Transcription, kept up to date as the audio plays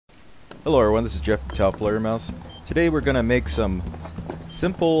Hello everyone, this is Jeff from Tau Flare Mouse. Today we're going to make some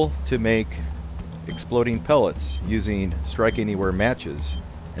simple to make exploding pellets using strike anywhere matches.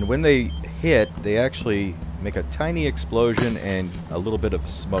 And when they hit, they actually make a tiny explosion and a little bit of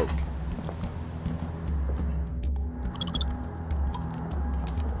smoke.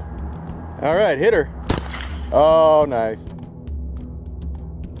 Alright, hit her. Oh, nice.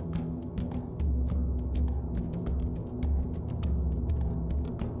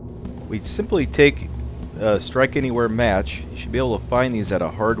 We simply take a strike anywhere match. You should be able to find these at a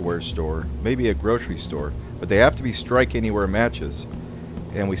hardware store, maybe a grocery store, but they have to be strike anywhere matches.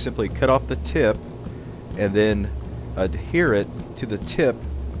 And we simply cut off the tip and then adhere it to the tip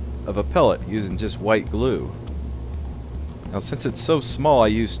of a pellet using just white glue. Now since it's so small, I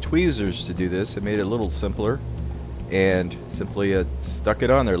used tweezers to do this. It made it a little simpler, and simply stuck it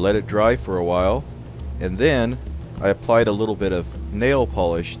on there, let it dry for a while, and then I applied a little bit of nail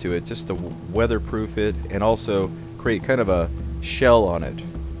polish to it just to weatherproof it and also create kind of a shell on it.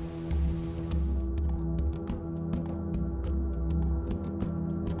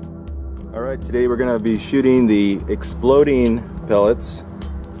 Alright, today we're going to be shooting the exploding pellets,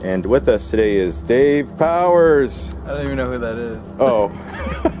 and with us today is Dave Powers. I don't even know who that is. Oh.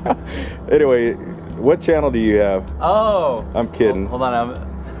 Anyway, what channel do you have? Oh! I'm kidding. Hold on,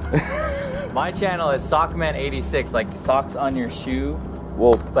 my channel is Sockman86, like socks on your shoe.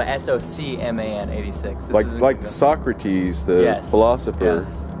 Well, but SOCMAN 86. Like Socrates, the philosopher.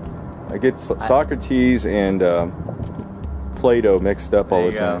 Yes. I get Socrates and Plato mixed up all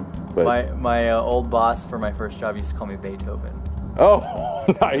the time. But my old boss for my first job used to call me Beethoven. Oh,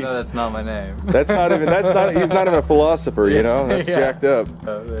 nice. No, that's not my name. That's not even. That's not. He's not even a philosopher, you know. That's jacked up.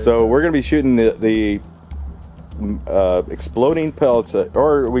 So we're gonna be shooting the exploding pellets,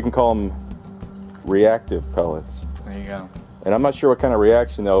 or we can call them reactive pellets. There you go. And I'm not sure what kind of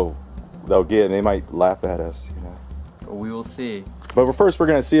reaction they'll get, and they might laugh at us, you know. But we will see. But first, we're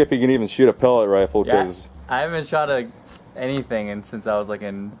gonna see if he can even shoot a pellet rifle, because I haven't shot anything since I was like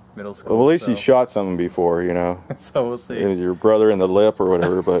in middle school. Well, at least you shot something before, you know. So we'll see. Your brother in the lip or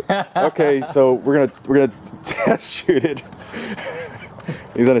whatever. But okay, so we're gonna test shoot it.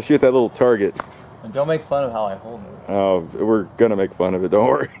 He's gonna shoot that little target. And don't make fun of how I hold this. Oh, we're gonna make fun of it. Don't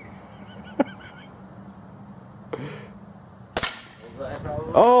worry.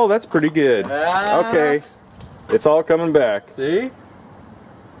 Oh, that's pretty good. Okay, it's all coming back. See?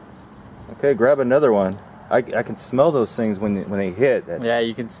 Okay, grab another one. I can smell those things when they hit. Yeah,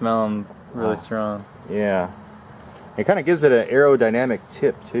 you can smell them really strong. Yeah. It kind of gives it an aerodynamic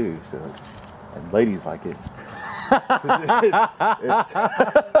tip too, so and ladies like it.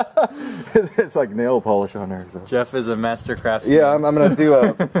 It's like nail polish on there. So. Jeff is a master craftsman. Yeah, I'm gonna do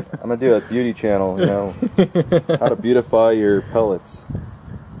a beauty channel. You know, how to beautify your pellets.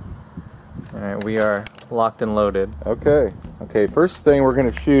 All right, we are locked and loaded. Okay. Okay. First thing we're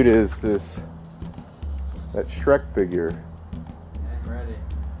gonna shoot is that Shrek figure. I'm ready.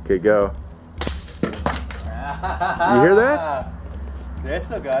 Okay, go. You hear that? Yeah, I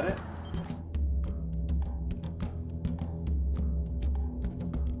still got it.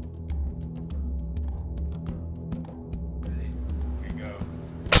 Ready? Okay, go.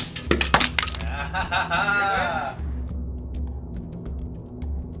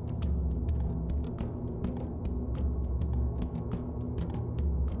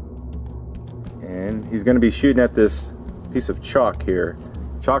 And he's going to be shooting at this piece of chalk here.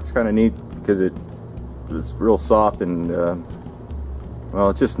 Chalk's kind of neat because it's real soft and, well,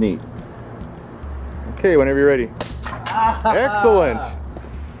 it's just neat. Okay, whenever you're ready. Excellent!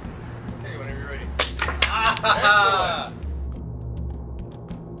 Okay, whenever you're ready. Excellent!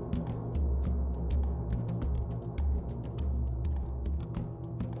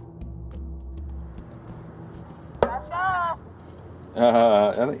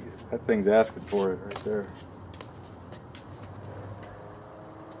 I think that thing's asking for it right there.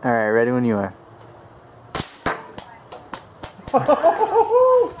 All right, ready when you are.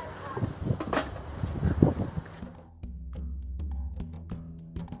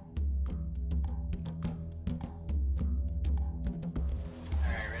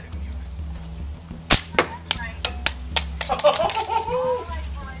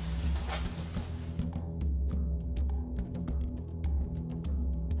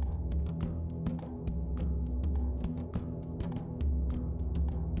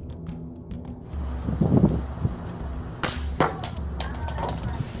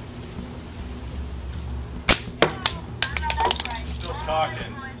 Still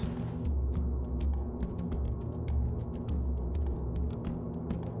talking.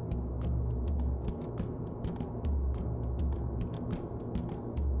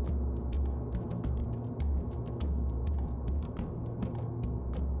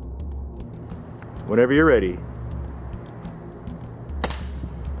 Whenever you're ready.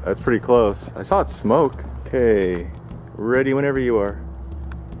 That's pretty close. I saw it smoke. Okay, ready whenever you are.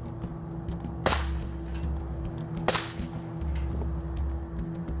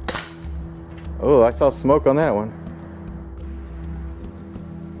 Oh, I saw smoke on that one.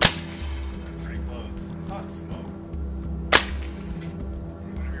 That's pretty close. I saw it smoke.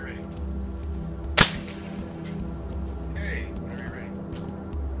 Whenever you're ready. Okay, whenever you're ready.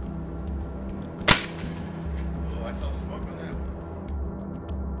 Oh, I saw smoke on that one.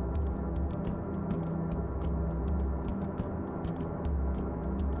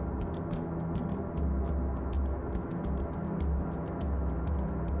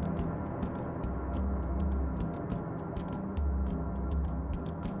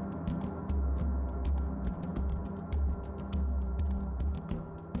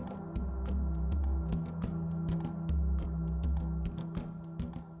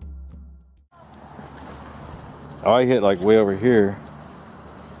 Oh, I hit like way over here.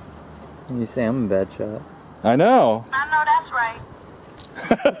 You say I'm a bad shot. I know. I know that's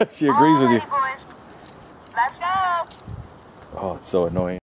right. She agrees with you. Boys. Let's go. Oh, it's so annoying.